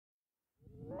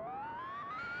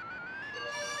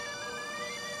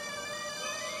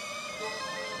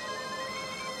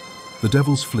The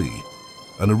Devil's Flea,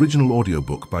 an original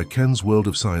audiobook by Ken's World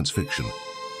of Science Fiction.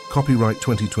 Copyright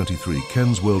 2023,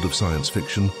 Ken's World of Science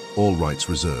Fiction, all rights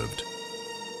reserved.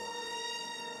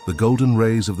 The golden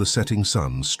rays of the setting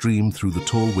sun stream through the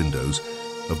tall windows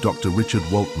of Dr. Richard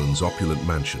Waltman's opulent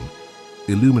mansion,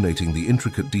 illuminating the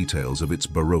intricate details of its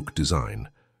Baroque design.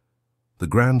 The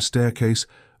grand staircase,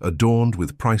 adorned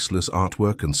with priceless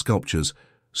artwork and sculptures,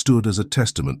 stood as a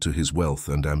testament to his wealth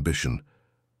and ambition.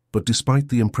 But despite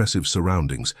the impressive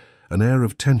surroundings, an air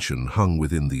of tension hung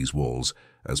within these walls,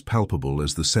 as palpable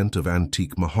as the scent of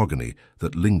antique mahogany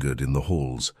that lingered in the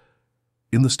halls.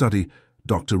 In the study,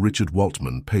 Dr. Richard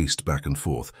Waltman paced back and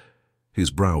forth,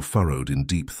 his brow furrowed in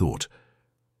deep thought.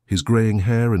 His graying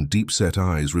hair and deep-set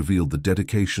eyes revealed the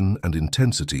dedication and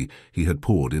intensity he had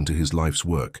poured into his life's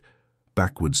work,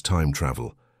 backwards time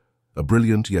travel. A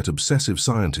brilliant yet obsessive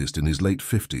scientist in his late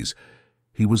 50s,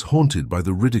 he was haunted by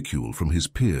the ridicule from his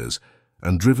peers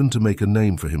and driven to make a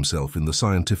name for himself in the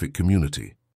scientific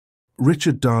community.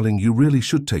 "Richard, darling, you really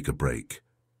should take a break,"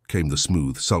 came the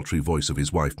smooth, sultry voice of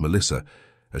his wife, Melissa,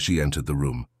 as she entered the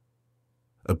room.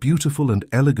 A beautiful and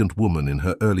elegant woman in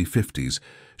her early 50s,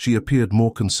 she appeared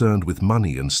more concerned with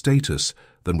money and status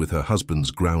than with her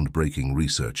husband's groundbreaking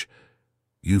research.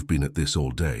 "You've been at this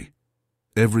all day."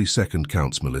 "Every second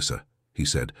counts, Melissa," he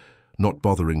said, not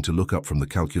bothering to look up from the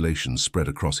calculations spread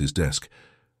across his desk.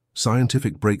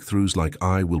 "Scientific breakthroughs like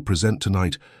I will present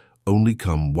tonight only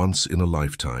come once in a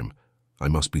lifetime. I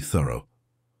must be thorough.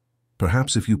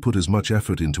 Perhaps if you put as much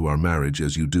effort into our marriage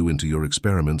as you do into your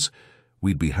experiments,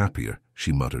 we'd be happier,"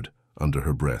 she muttered, under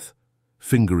her breath,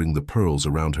 fingering the pearls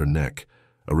around her neck,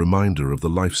 a reminder of the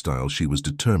lifestyle she was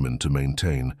determined to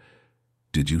maintain.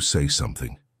 "Did you say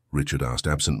something?" Richard asked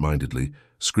absent-mindedly,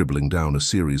 scribbling down a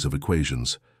series of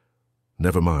equations.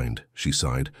 "Never mind," she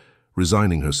sighed,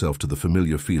 resigning herself to the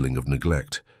familiar feeling of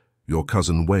neglect. "Your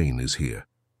cousin Wayne is here."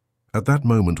 At that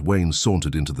moment, Wayne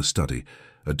sauntered into the study,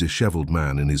 a disheveled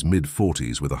man in his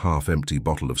mid-40s with a half-empty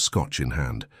bottle of scotch in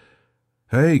hand.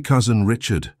 "Hey, Cousin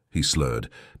Richard," he slurred,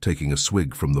 taking a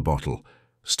swig from the bottle.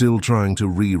 "Still trying to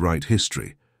rewrite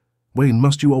history?" "Wayne,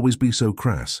 must you always be so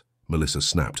crass?" Melissa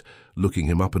snapped, looking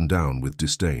him up and down with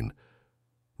disdain.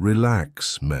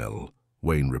 "Relax, Mel,"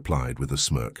 Wayne replied with a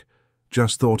smirk.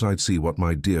 "Just thought I'd see what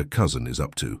my dear cousin is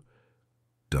up to."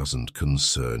 "Doesn't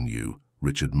concern you,"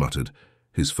 Richard muttered,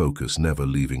 his focus never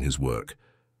leaving his work.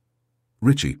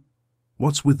 "Richie,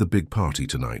 what's with the big party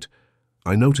tonight?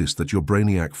 I noticed that your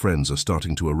brainiac friends are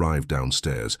starting to arrive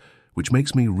downstairs, which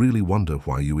makes me really wonder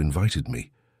why you invited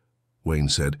me," Wayne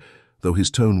said, though his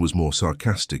tone was more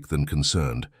sarcastic than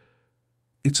concerned.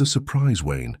 "It's a surprise,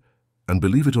 Wayne, and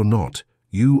believe it or not,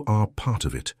 you are part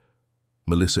of it,"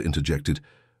 Melissa interjected.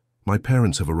 "My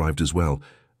parents have arrived as well.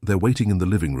 They're waiting in the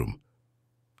living room."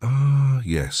 "Ah,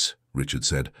 yes," Richard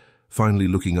said, finally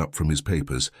looking up from his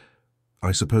papers.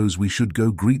 "I suppose we should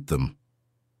go greet them."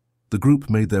 The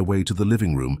group made their way to the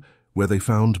living room, where they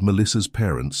found Melissa's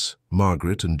parents,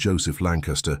 Margaret and Joseph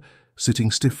Lancaster,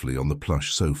 sitting stiffly on the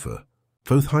plush sofa.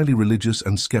 Both highly religious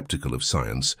and skeptical of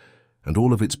science, and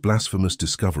all of its blasphemous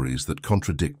discoveries that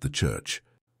contradict the church.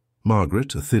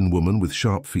 Margaret, a thin woman with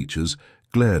sharp features,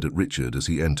 glared at Richard as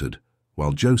he entered,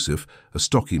 while Joseph, a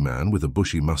stocky man with a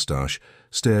bushy mustache,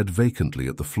 stared vacantly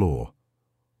at the floor.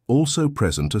 Also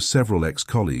present are several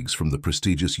ex-colleagues from the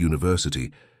prestigious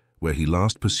university, where he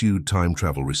last pursued time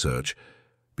travel research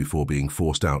before being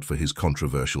forced out for his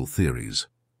controversial theories.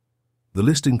 The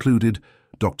list included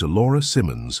Dr. Laura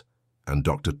Simmons and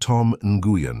Dr. Tom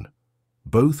Nguyen.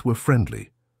 Both were friendly,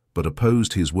 but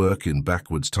opposed his work in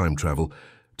backwards time travel,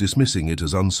 dismissing it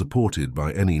as unsupported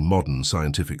by any modern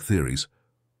scientific theories.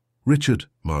 "Richard,"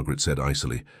 Margaret said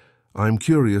icily, "I'm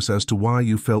curious as to why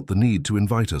you felt the need to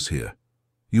invite us here.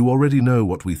 You already know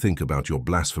what we think about your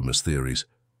blasphemous theories.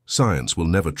 Science will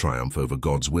never triumph over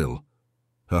God's will."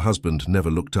 Her husband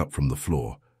never looked up from the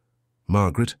floor.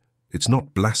 "Margaret, it's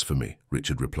not blasphemy,"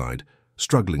 Richard replied,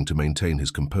 struggling to maintain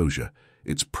his composure.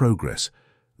 "It's progress.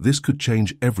 This could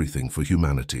change everything for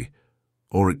humanity.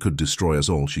 Or it could destroy us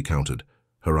all," she countered,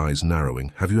 her eyes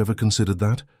narrowing. "Have you ever considered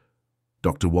that?"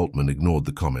 Dr. Waltman ignored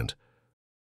the comment.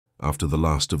 After the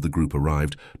last of the group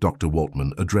arrived, Dr.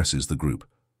 Waltman addresses the group.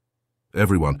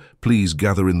 "Everyone, please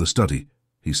gather in the study,"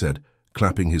 he said,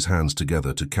 clapping his hands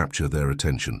together to capture their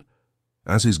attention.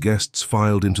 As his guests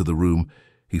filed into the room,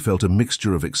 he felt a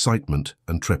mixture of excitement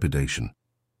and trepidation.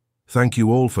 "Thank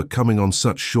you all for coming on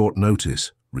such short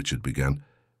notice," Richard began,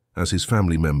 as his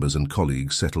family members and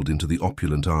colleagues settled into the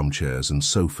opulent armchairs and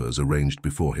sofas arranged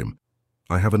before him.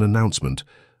 "I have an announcement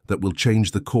that will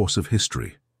change the course of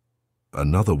history."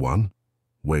 "Another one?"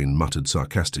 Wayne muttered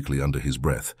sarcastically under his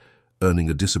breath. earning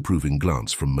a disapproving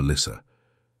glance from Melissa.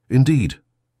 "Indeed,"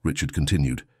 Richard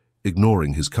continued,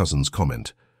 ignoring his cousin's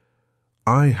comment.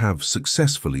 "I have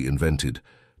successfully invented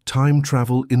time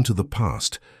travel into the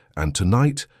past, and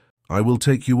tonight I will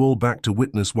take you all back to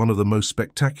witness one of the most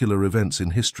spectacular events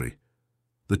in history.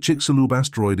 The Chicxulub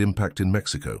asteroid impact in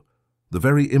Mexico, the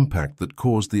very impact that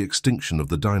caused the extinction of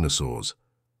the dinosaurs."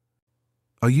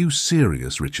 "Are you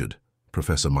serious, Richard?"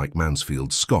 Professor Mike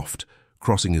Mansfield scoffed,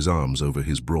 crossing his arms over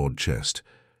his broad chest.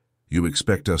 "You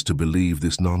expect us to believe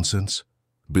this nonsense?"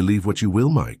 "Believe what you will,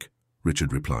 Mike,"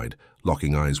 Richard replied,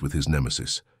 locking eyes with his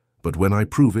nemesis. "But when I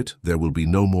prove it, there will be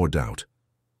no more doubt."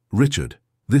 "Richard,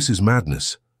 this is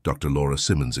madness," Dr. Laura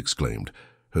Simmons exclaimed,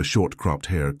 her short-cropped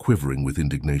hair quivering with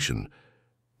indignation.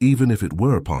 "Even if it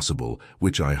were possible,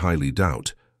 which I highly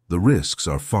doubt, the risks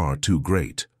are far too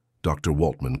great," Dr.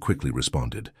 Waltman quickly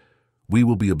responded. "We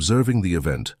will be observing the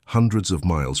event hundreds of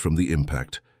miles from the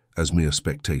impact as mere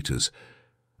spectators.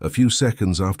 A few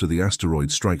seconds after the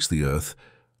asteroid strikes the Earth,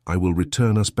 I will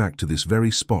return us back to this very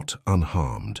spot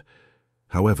unharmed.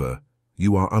 However,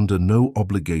 you are under no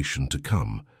obligation to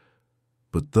come,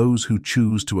 but those who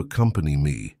choose to accompany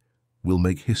me will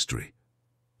make history."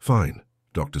 "Fine,"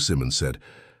 Dr. Simmons said.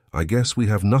 "I guess we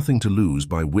have nothing to lose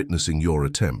by witnessing your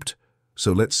attempt,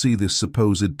 so let's see this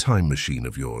supposed time machine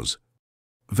of yours."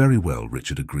 "Very well,"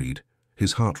 Richard agreed,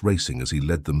 his heart racing as he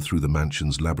led them through the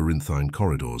mansion's labyrinthine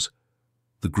corridors.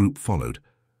 The group followed,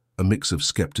 a mix of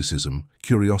skepticism,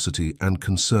 curiosity, and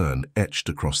concern etched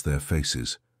across their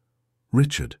faces.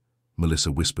 "Richard,"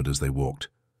 Melissa whispered as they walked,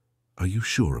 "are you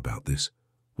sure about this?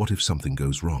 What if something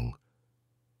goes wrong?"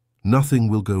 "Nothing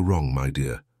will go wrong, my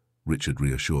dear," Richard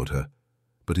reassured her,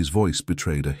 but his voice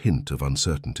betrayed a hint of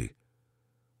uncertainty.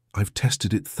 "I've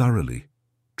tested it thoroughly.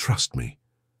 Trust me."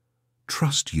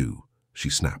 "Trust you," she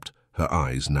snapped, her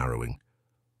eyes narrowing.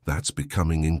 "That's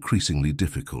becoming increasingly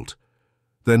difficult."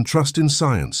 "Then trust in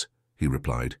science," he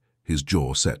replied, his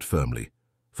jaw set firmly.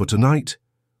 "For tonight,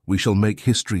 we shall make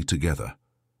history together."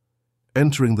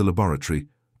 Entering the laboratory,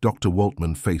 Dr.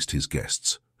 Waltman faced his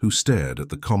guests, who stared at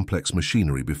the complex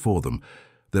machinery before them,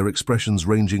 their expressions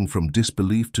ranging from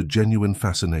disbelief to genuine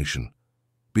fascination.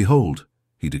 "Behold,"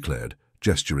 he declared,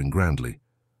 gesturing grandly,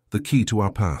 "the key to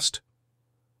our past."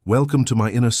 "Welcome to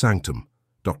my inner sanctum,"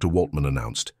 Dr. Waltman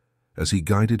announced, as he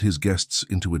guided his guests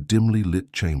into a dimly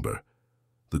lit chamber.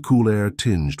 The cool air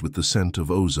tinged with the scent of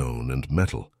ozone and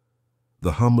metal.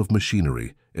 The hum of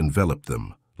machinery enveloped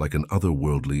them like an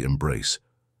otherworldly embrace.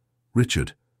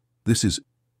 "Richard, this is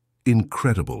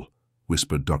incredible,"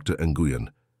 whispered Dr. Nguyen,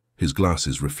 his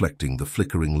glasses reflecting the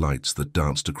flickering lights that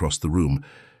danced across the room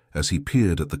as he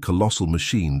peered at the colossal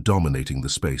machine dominating the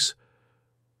space.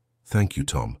 "Thank you,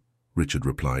 Tom," Richard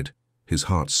replied, his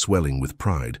heart swelling with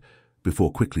pride,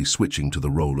 before quickly switching to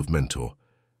the role of mentor.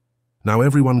 "Now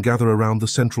everyone gather around the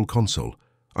central console.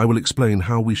 I will explain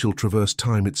how we shall traverse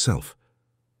time itself."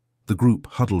 The group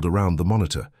huddled around the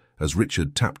monitor as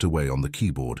Richard tapped away on the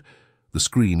keyboard, the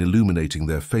screen illuminating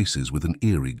their faces with an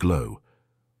eerie glow.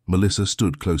 Melissa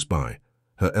stood close by,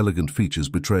 her elegant features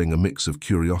betraying a mix of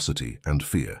curiosity and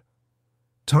fear.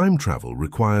 "Time travel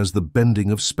requires the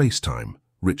bending of space-time,"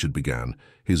 Richard began,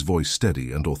 his voice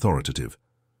steady and authoritative.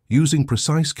 "Using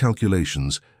precise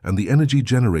calculations and the energy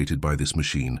generated by this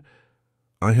machine,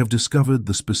 I have discovered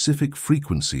the specific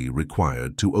frequency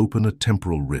required to open a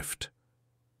temporal rift.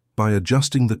 By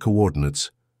adjusting the coordinates,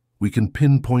 we can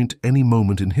pinpoint any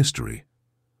moment in history."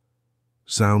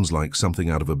 "Sounds like something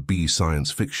out of a B science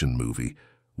fiction movie,"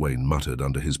 Wayne muttered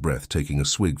under his breath, taking a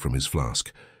swig from his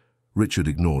flask. Richard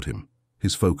ignored him,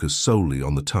 his focus solely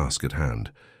on the task at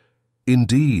hand.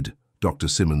 "Indeed," Dr.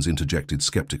 Simmons interjected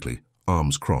skeptically,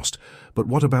 arms crossed. "But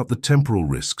what about the temporal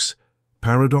risks?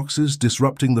 Paradoxes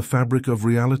disrupting the fabric of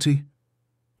reality?"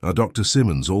 "Dr.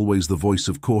 Simmons, always the voice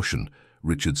of caution,"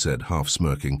 Richard said, half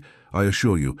smirking. "I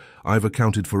assure you, I've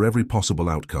accounted for every possible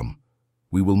outcome.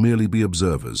 We will merely be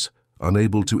observers,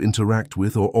 unable to interact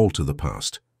with or alter the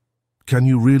past." "Can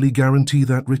you really guarantee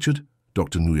that, Richard?"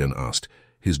 Dr. Nguyen asked,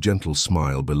 his gentle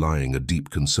smile belying a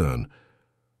deep concern.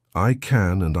 "I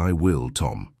can and I will,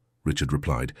 Tom," Richard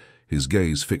replied, his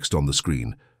gaze fixed on the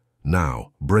screen.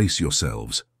 "Now, brace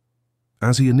yourselves."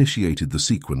 As he initiated the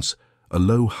sequence, a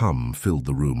low hum filled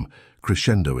the room,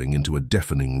 crescendoing into a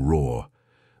deafening roar.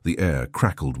 The air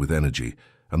crackled with energy,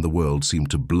 and the world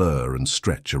seemed to blur and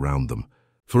stretch around them.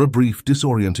 For a brief,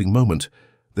 disorienting moment,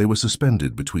 they were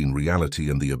suspended between reality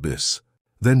and the abyss.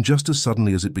 Then, just as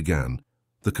suddenly as it began,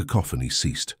 the cacophony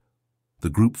ceased. The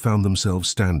group found themselves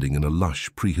standing in a lush,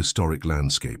 prehistoric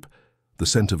landscape. The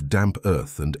scent of damp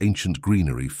earth and ancient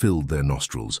greenery filled their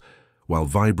nostrils, while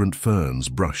vibrant ferns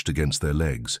brushed against their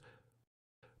legs.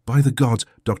 By the gods,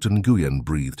 Dr. Nguyen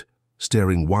breathed,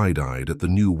 staring wide-eyed at the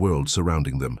new world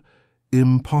surrounding them.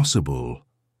 Impossible.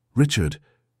 Richard,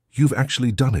 you've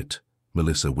actually done it,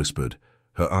 Melissa whispered,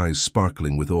 her eyes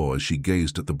sparkling with awe as she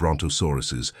gazed at the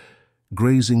brontosauruses,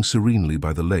 grazing serenely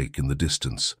by the lake in the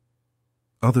distance.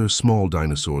 Other small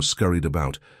dinosaurs scurried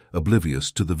about,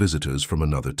 oblivious to the visitors from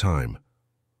another time.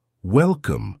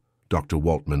 Welcome, Dr.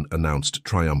 Waltman announced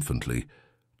triumphantly,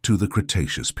 to the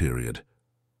Cretaceous period.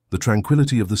 The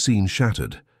tranquility of the scene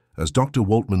shattered as Dr.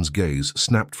 Waltman's gaze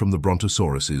snapped from the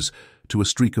brontosauruses to a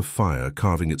streak of fire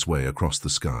carving its way across the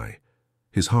sky.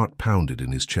 His heart pounded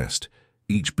in his chest,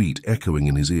 each beat echoing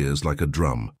in his ears like a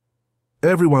drum.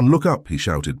 "Everyone look up," he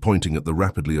shouted, pointing at the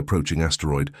rapidly approaching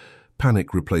asteroid.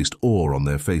 Panic replaced awe on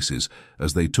their faces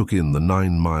as they took in the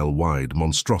 9-mile-wide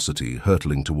monstrosity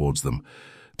hurtling towards them.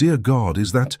 "Dear God,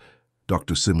 is that—"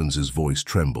 Dr. Simmons's voice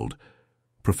trembled.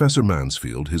 Professor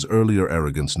Mansfield, his earlier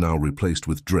arrogance now replaced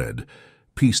with dread,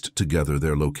 pieced together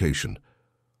their location.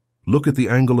 "Look at the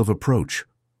angle of approach.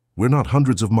 We're not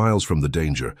hundreds of miles from the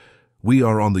danger. We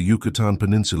are on the Yucatan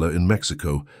Peninsula in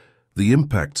Mexico. The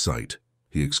impact site,"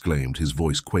 he exclaimed, his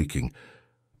voice quaking.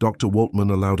 Dr.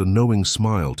 Waltman allowed a knowing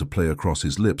smile to play across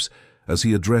his lips as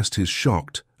he addressed his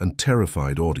shocked and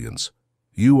terrified audience.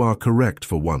 "You are correct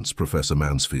for once, Professor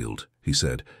Mansfield," he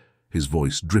said, his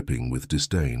voice dripping with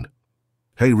disdain.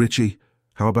 "Hey, Richie,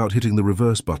 how about hitting the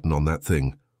reverse button on that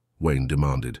thing?" Wayne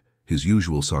demanded, his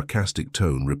usual sarcastic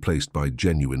tone replaced by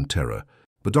genuine terror.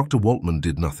 But Dr. Waltman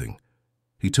did nothing.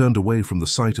 He turned away from the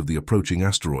sight of the approaching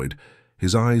asteroid,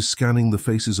 his eyes scanning the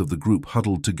faces of the group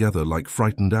huddled together like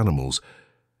frightened animals,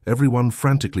 everyone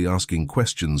frantically asking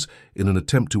questions in an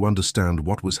attempt to understand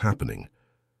what was happening.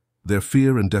 Their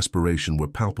fear and desperation were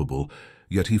palpable,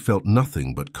 yet he felt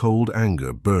nothing but cold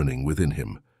anger burning within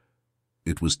him.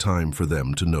 It was time for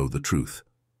them to know the truth.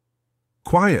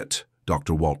 "Quiet!"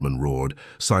 Dr. Waltman roared,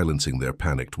 silencing their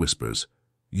panicked whispers.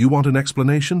 "You want an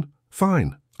explanation?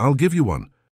 Fine, I'll give you one."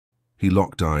 He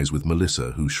locked eyes with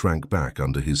Melissa, who shrank back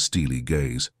under his steely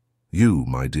gaze. "You,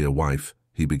 my dear wife,"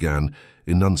 he began,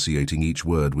 enunciating each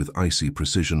word with icy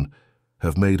precision,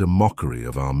 "have made a mockery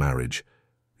of our marriage.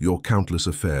 Your countless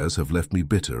affairs have left me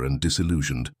bitter and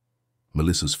disillusioned."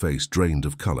 Melissa's face drained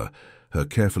of color, her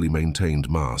carefully maintained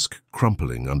mask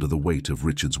crumpling under the weight of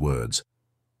Richard's words.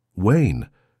 "Wayne,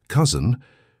 cousin,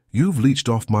 you've leached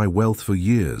off my wealth for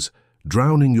years,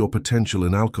 drowning your potential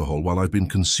in alcohol while I've been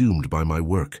consumed by my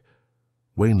work."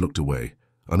 Wayne looked away,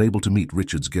 unable to meet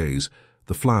Richard's gaze,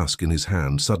 the flask in his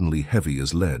hand suddenly heavy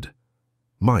as lead.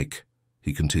 "Mike,"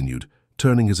 he continued,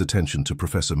 turning his attention to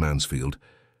Professor Mansfield,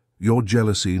 "your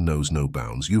jealousy knows no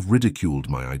bounds. You've ridiculed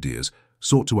my ideas,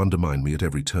 sought to undermine me at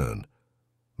every turn."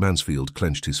 Mansfield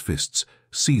clenched his fists,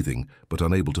 seething but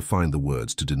unable to find the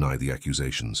words to deny the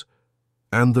accusations.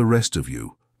 "And the rest of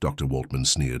you," Dr. Waltman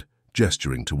sneered,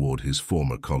 gesturing toward his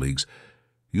former colleagues,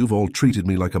 "you've all treated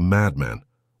me like a madman,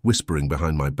 whispering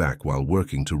behind my back while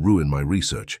working to ruin my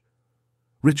research."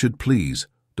 "Richard, please,"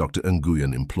 Dr.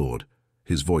 Nguyen implored,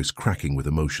 his voice cracking with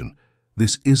emotion.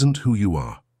 "This isn't who you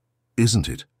are." "Isn't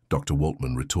it?" Dr.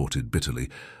 Waltman retorted bitterly.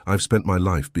 "I've spent my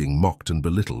life being mocked and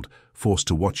belittled, forced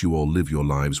to watch you all live your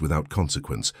lives without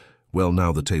consequence. Well,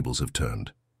 now the tables have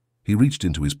turned." He reached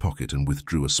into his pocket and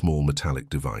withdrew a small metallic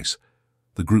device.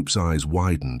 The group's eyes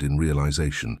widened in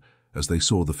realization as they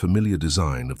saw the familiar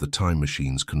design of the time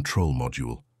machine's control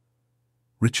module.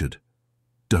 "Richard,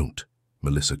 don't,"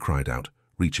 Melissa cried out,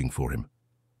 reaching for him.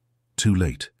 "Too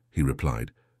late," he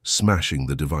replied, smashing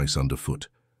the device underfoot.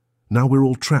 "Now we're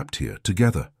all trapped here,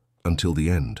 together, until the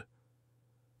end."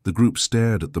 The group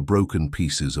stared at the broken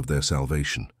pieces of their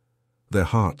salvation, their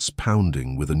hearts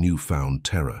pounding with a newfound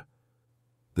terror.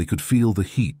 They could feel the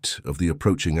heat of the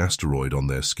approaching asteroid on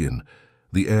their skin,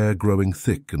 the air growing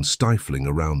thick and stifling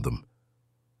around them.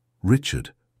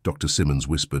 "Richard," Dr. Simmons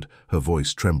whispered, her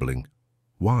voice trembling.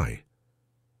 "Why?"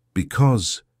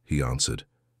 "Because," he answered,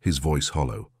 his voice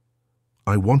hollow.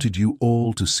 "I wanted you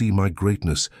all to see my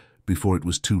greatness before it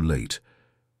was too late.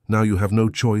 Now you have no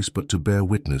choice but to bear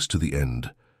witness to the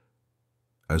end."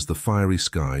 As the fiery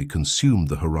sky consumed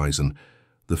the horizon,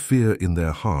 the fear in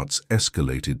their hearts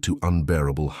escalated to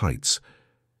unbearable heights.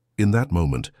 In that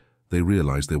moment, they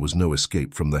realized there was no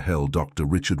escape from the hell Dr.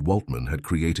 Richard Waltman had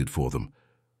created for them.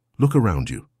 "Look around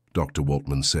you," Dr.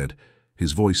 Waltman said,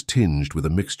 his voice tinged with a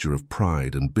mixture of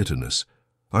pride and bitterness.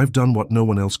 "I've done what no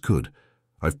one else could.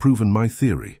 I've proven my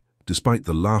theory, despite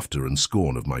the laughter and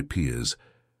scorn of my peers."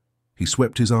 He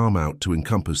swept his arm out to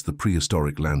encompass the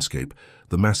prehistoric landscape,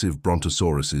 the massive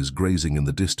brontosauruses grazing in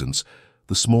the distance,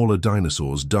 the smaller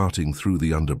dinosaurs darting through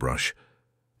the underbrush.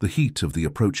 The heat of the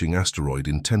approaching asteroid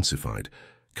intensified,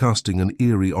 casting an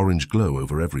eerie orange glow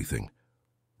over everything.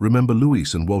 "Remember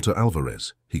Luis and Walter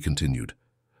Alvarez," he continued.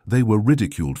 "They were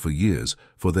ridiculed for years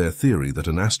for their theory that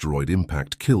an asteroid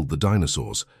impact killed the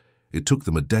dinosaurs. It took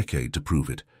them a decade to prove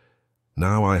it.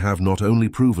 Now I have not only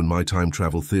proven my time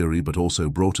travel theory, but also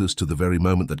brought us to the very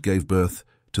moment that gave birth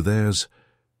to theirs."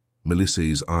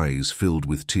 Melissa's eyes filled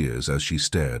with tears as she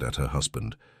stared at her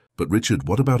husband. "But Richard,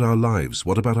 what about our lives?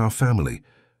 What about our family?"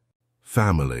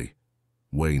 "Family,"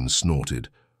 Wayne snorted.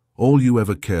 "All you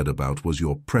ever cared about was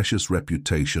your precious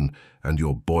reputation and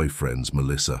your boyfriends,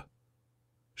 Melissa."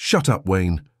 "Shut up,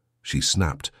 Wayne," she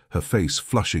snapped, her face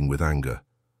flushing with anger.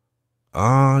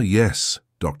 "Ah, yes,"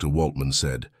 Dr. Waltman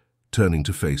said, turning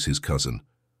to face his cousin.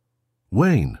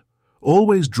 "Wayne,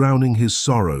 always drowning his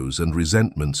sorrows and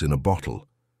resentments in a bottle.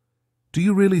 Do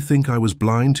you really think I was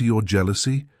blind to your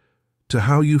jealousy? To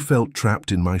how you felt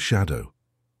trapped in my shadow?"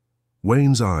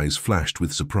 Wayne's eyes flashed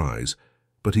with surprise,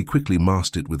 but he quickly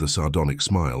masked it with a sardonic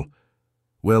smile.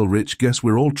 "Well, Rich, guess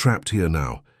we're all trapped here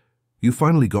now. You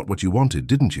finally got what you wanted,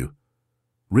 didn't you?"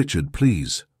 "Richard,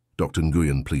 please," Dr.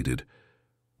 Nguyen pleaded.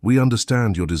 "We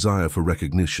understand your desire for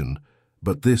recognition,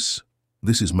 but this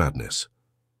is madness."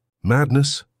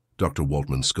 "Madness?" Dr.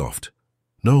 Waltman scoffed.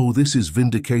 "No, this is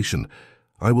vindication.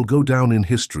 I will go down in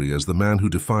history as the man who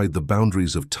defied the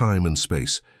boundaries of time and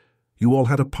space. You all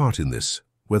had a part in this,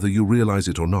 whether you realize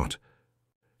it or not."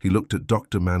 He looked at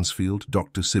Dr. Mansfield,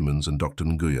 Dr. Simmons, and Dr.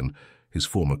 Nguyen, his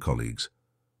former colleagues.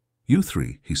 "You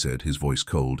three," he said, his voice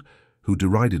cold, "who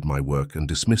derided my work and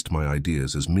dismissed my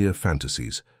ideas as mere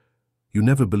fantasies. You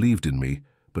never believed in me,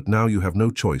 but now you have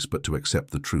no choice but to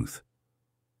accept the truth."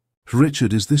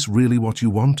 "Richard, is this really what you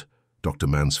want?" Dr.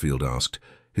 Mansfield asked,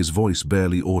 his voice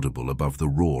barely audible above the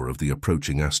roar of the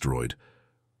approaching asteroid.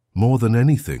 "More than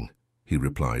anything," he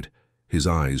replied, his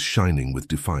eyes shining with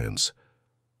defiance.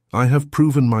 "I have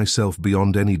proven myself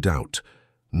beyond any doubt.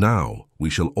 Now we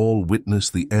shall all witness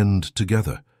the end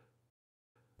together."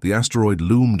 The asteroid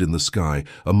loomed in the sky,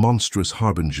 a monstrous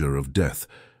harbinger of death,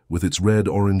 with its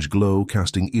red-orange glow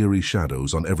casting eerie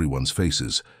shadows on everyone's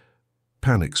faces.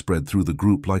 Panic spread through the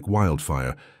group like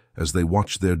wildfire as they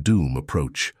watched their doom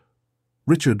approach.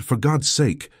 "Richard, for God's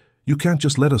sake, you can't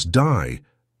just let us die,"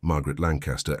 Margaret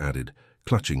Lancaster added,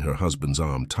 clutching her husband's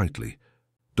arm tightly.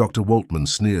 Dr. Waltman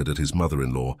sneered at his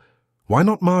mother-in-law. "Why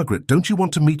not Margaret? Don't you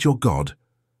want to meet your God?"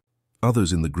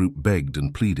 Others in the group begged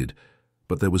and pleaded,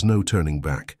 but there was no turning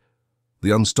back.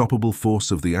 The unstoppable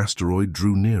force of the asteroid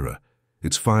drew nearer,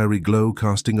 its fiery glow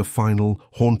casting a final,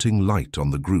 haunting light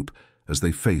on the group as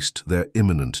they faced their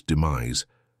imminent demise.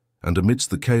 And amidst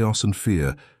the chaos and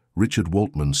fear, Richard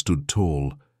Waltman stood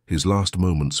tall, his last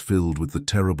moments filled with the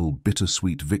terrible,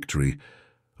 bittersweet victory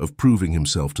of proving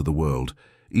himself to the world,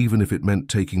 even if it meant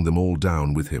taking them all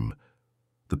down with him.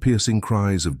 The piercing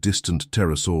cries of distant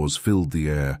pterosaurs filled the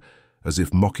air, as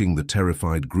if mocking the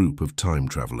terrified group of time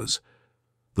travelers.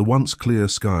 The once clear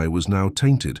sky was now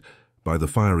tainted by the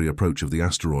fiery approach of the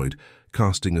asteroid,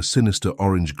 casting a sinister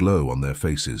orange glow on their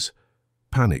faces.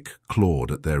 Panic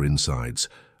clawed at their insides,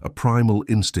 a primal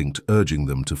instinct urging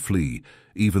them to flee,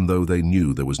 even though they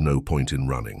knew there was no point in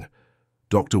running.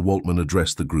 Dr. Waltman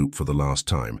addressed the group for the last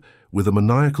time. With a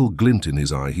maniacal glint in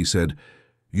his eye, he said,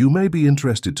 "You may be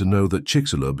interested to know that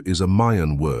Chicxulub is a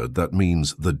Mayan word that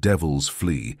means the devil's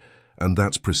flea, and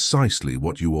that's precisely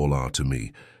what you all are to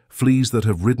me, fleas that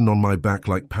have ridden on my back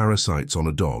like parasites on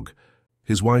a dog."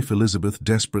 His wife Elizabeth,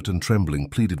 desperate and trembling,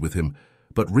 pleaded with him,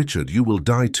 "But Richard, you will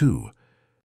die too."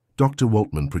 Dr.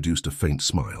 Waltman produced a faint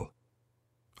smile.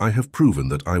 "I have proven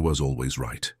that I was always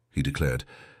right," he declared,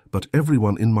 "but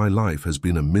everyone in my life has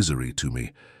been a misery to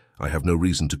me. I have no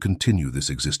reason to continue this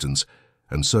existence,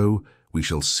 and so we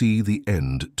shall see the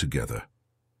end together."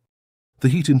 The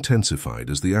heat intensified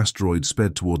as the asteroid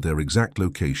sped toward their exact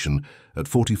location at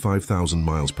 45,000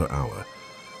 miles per hour.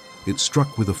 It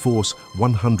struck with a force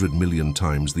 100 million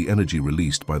times the energy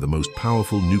released by the most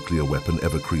powerful nuclear weapon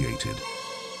ever created.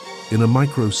 In a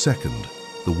microsecond,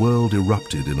 the world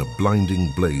erupted in a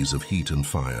blinding blaze of heat and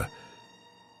fire.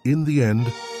 In the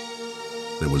end,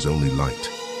 there was only light.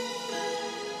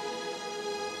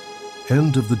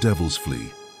 End of The Devil's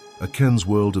Flea, a Ken's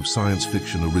World of Science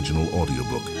Fiction original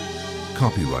audiobook.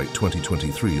 Copyright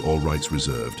 2023, all rights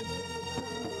reserved.